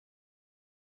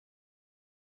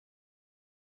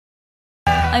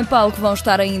Em palco vão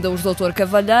estar ainda os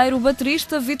Dr.Cavalheiro. O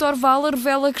baterista Vítor Vala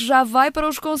revela que já vai para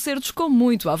os concertos com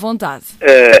muito à vontade.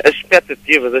 As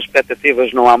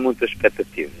expectativas, não há muita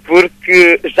expectativa.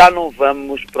 Porque já não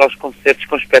vamos para os concertos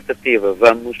com expectativa.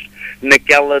 Vamos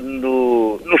naquela,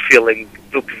 no feeling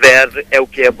do que der é o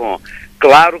que é bom.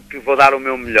 Claro que vou dar o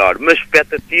meu melhor, mas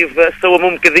expectativa soa-me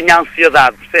um bocadinho a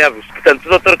ansiedade, percebes? Portanto,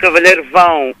 os Dr.Cavalheiro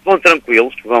vão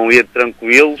tranquilos, vão ir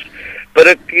tranquilos,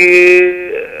 para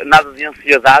que nada de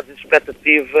ansiedade e de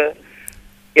expectativa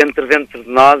entre dentro de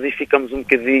nós e ficamos um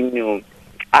bocadinho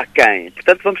aquém.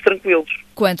 Portanto, vamos tranquilos.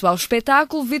 Quanto ao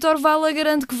espetáculo, Vítor Vala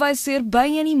garante que vai ser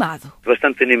bem animado.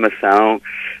 Bastante animação,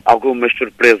 algumas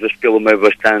surpresas pelo meio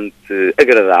bastante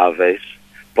agradáveis,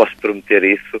 posso prometer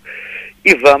isso.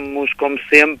 E vamos, como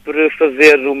sempre,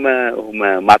 fazer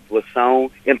uma atuação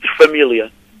entre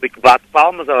família. O que bate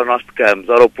palmas, ora nós tocamos,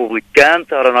 ora o público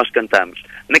canta, ora nós cantamos.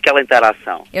 Naquela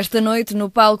interação. Esta noite, no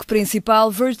palco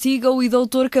principal, Vertigo e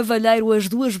Dr.Cavalheiro, as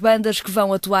duas bandas que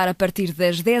vão atuar a partir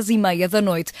das 10h30 da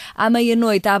noite. À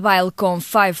meia-noite há baile com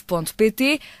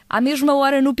 5.pt, à mesma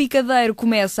hora no Picadeiro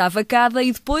começa a vacada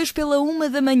e depois pela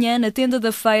 1 da manhã na tenda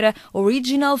da feira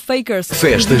Original Fakers.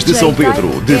 Festas de São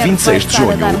Pedro, de 26 de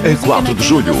junho a 4 de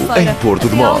julho, em Porto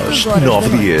de Mós.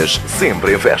 9 dias,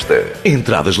 sempre em festa.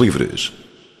 Entradas livres.